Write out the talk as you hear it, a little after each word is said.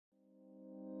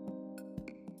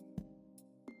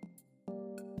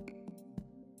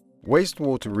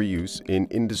Wastewater reuse in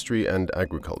industry and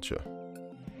agriculture.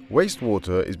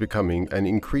 Wastewater is becoming an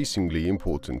increasingly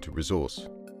important resource.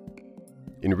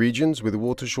 In regions with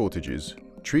water shortages,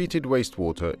 treated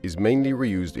wastewater is mainly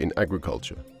reused in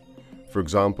agriculture, for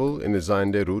example in the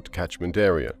Zayandeh Rud catchment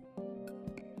area.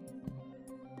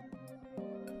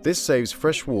 This saves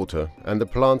fresh water and the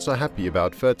plants are happy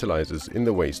about fertilizers in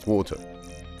the wastewater.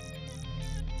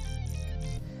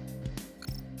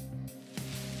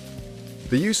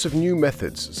 The use of new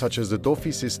methods such as the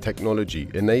DOFISYS technology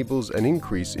enables an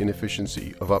increase in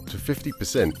efficiency of up to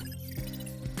 50%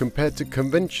 compared to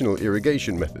conventional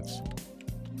irrigation methods.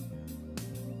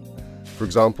 For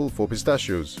example, for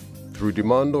pistachios, through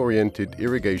demand-oriented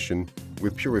irrigation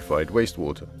with purified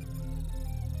wastewater.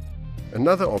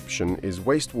 Another option is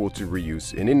wastewater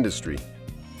reuse in industry,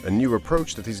 a new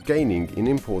approach that is gaining in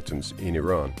importance in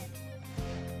Iran.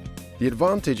 The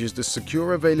advantage is the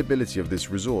secure availability of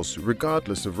this resource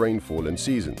regardless of rainfall and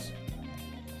seasons.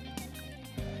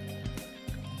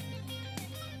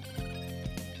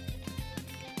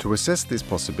 To assess this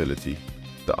possibility,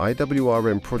 the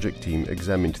IWRM project team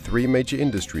examined 3 major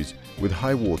industries with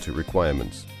high water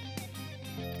requirements.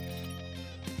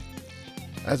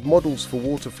 As models for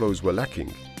water flows were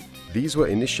lacking, these were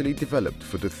initially developed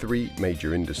for the 3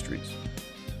 major industries.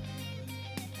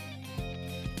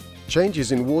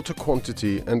 Changes in water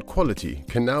quantity and quality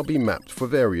can now be mapped for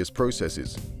various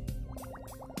processes.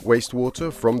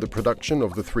 Wastewater from the production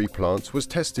of the 3 plants was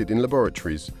tested in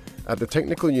laboratories at the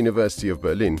Technical University of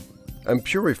Berlin and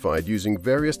purified using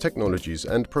various technologies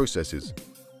and processes.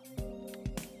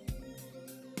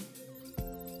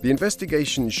 The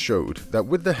investigation showed that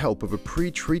with the help of a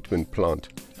pre-treatment plant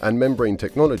and membrane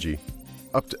technology,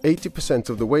 up to 80%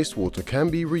 of the wastewater can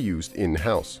be reused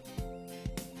in-house.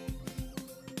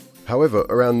 However,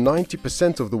 around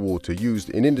 90% of the water used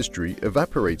in industry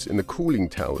evaporates in the cooling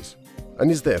towers and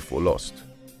is therefore lost.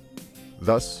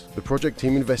 Thus, the project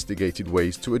team investigated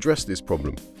ways to address this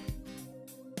problem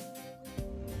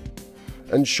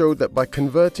and showed that by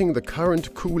converting the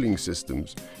current cooling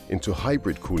systems into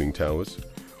hybrid cooling towers,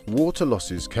 water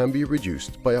losses can be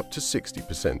reduced by up to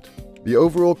 60%. The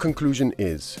overall conclusion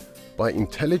is, by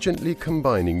intelligently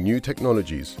combining new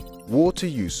technologies, water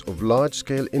use of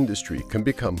large-scale industry can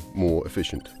become more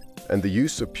efficient, and the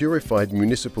use of purified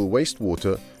municipal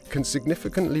wastewater can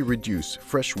significantly reduce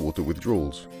freshwater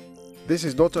withdrawals. This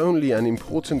is not only an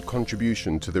important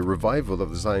contribution to the revival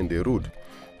of the Zayandeh Rud,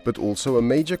 but also a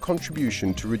major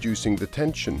contribution to reducing the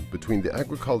tension between the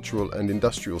agricultural and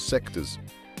industrial sectors,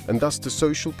 and thus to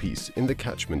social peace in the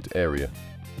catchment area.